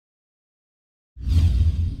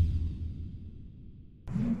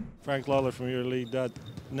Frank Lawler from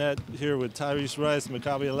EuroLeague.net here with Tyrese Rice,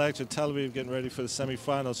 Maccabi Electra, Tel Aviv getting ready for the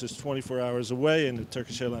semifinals. Just 24 hours away in the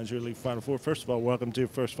Turkish Airlines EuroLeague Final Four. First of all, welcome to your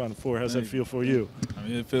first Final Four. How's that feel for you? I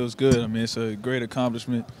mean, it feels good. I mean, it's a great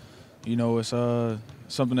accomplishment. You know, it's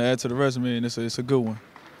something to add to the resume, and it's a good one.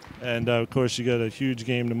 And of course, you got a huge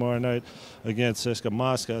game tomorrow night against CSKA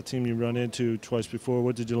Moscow, a team you run into twice before.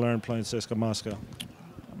 What did you learn playing CSKA Moscow?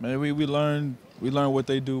 Man, we learned what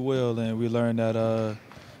they do well, and we learned that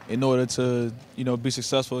in order to be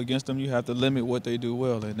successful against them, you have to limit what they do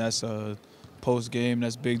well, and that's post game,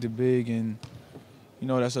 that's big to big, and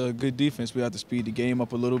that's a good defense. We have to speed the game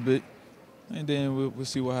up a little bit, and then we'll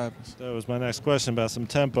see what happens. That was my next question about some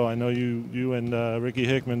tempo. I know you and Ricky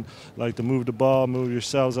Hickman like to move the ball, move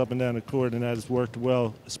yourselves up and down the court, and that has worked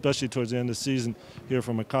well, especially towards the end of the season here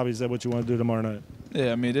from Maccabi. Is that what you want to do tomorrow night?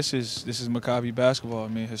 Yeah, I mean, this is Maccabi basketball. I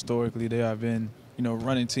mean, historically they have been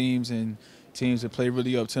running teams and teams that play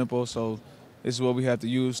really up tempo. So this is what we have to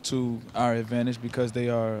use to our advantage because they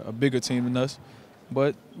are a bigger team than us.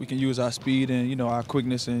 But we can use our speed and our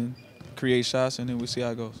quickness and create shots, and then we'll see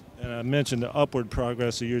how it goes. And I mentioned the upward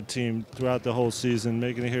progress of your team throughout the whole season,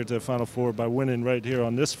 making it here to the Final Four by winning right here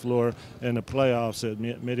on this floor in the playoffs at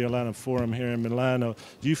Mediolanum Forum here in Milano.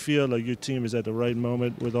 Do you feel like your team is at the right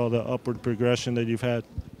moment with all the upward progression that you've had?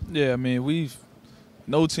 Yeah, I mean,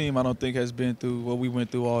 no team I don't think has been through what we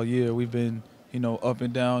went through all year. We've been, up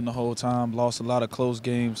and down the whole time, lost a lot of close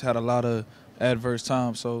games, had a lot of adverse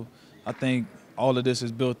times. So I think all of this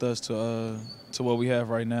has built us to what we have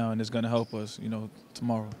right now, and it's going to help us,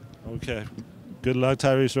 tomorrow. Okay. Good luck,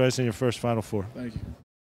 Tyrese Rice, in your first Final Four. Thank you.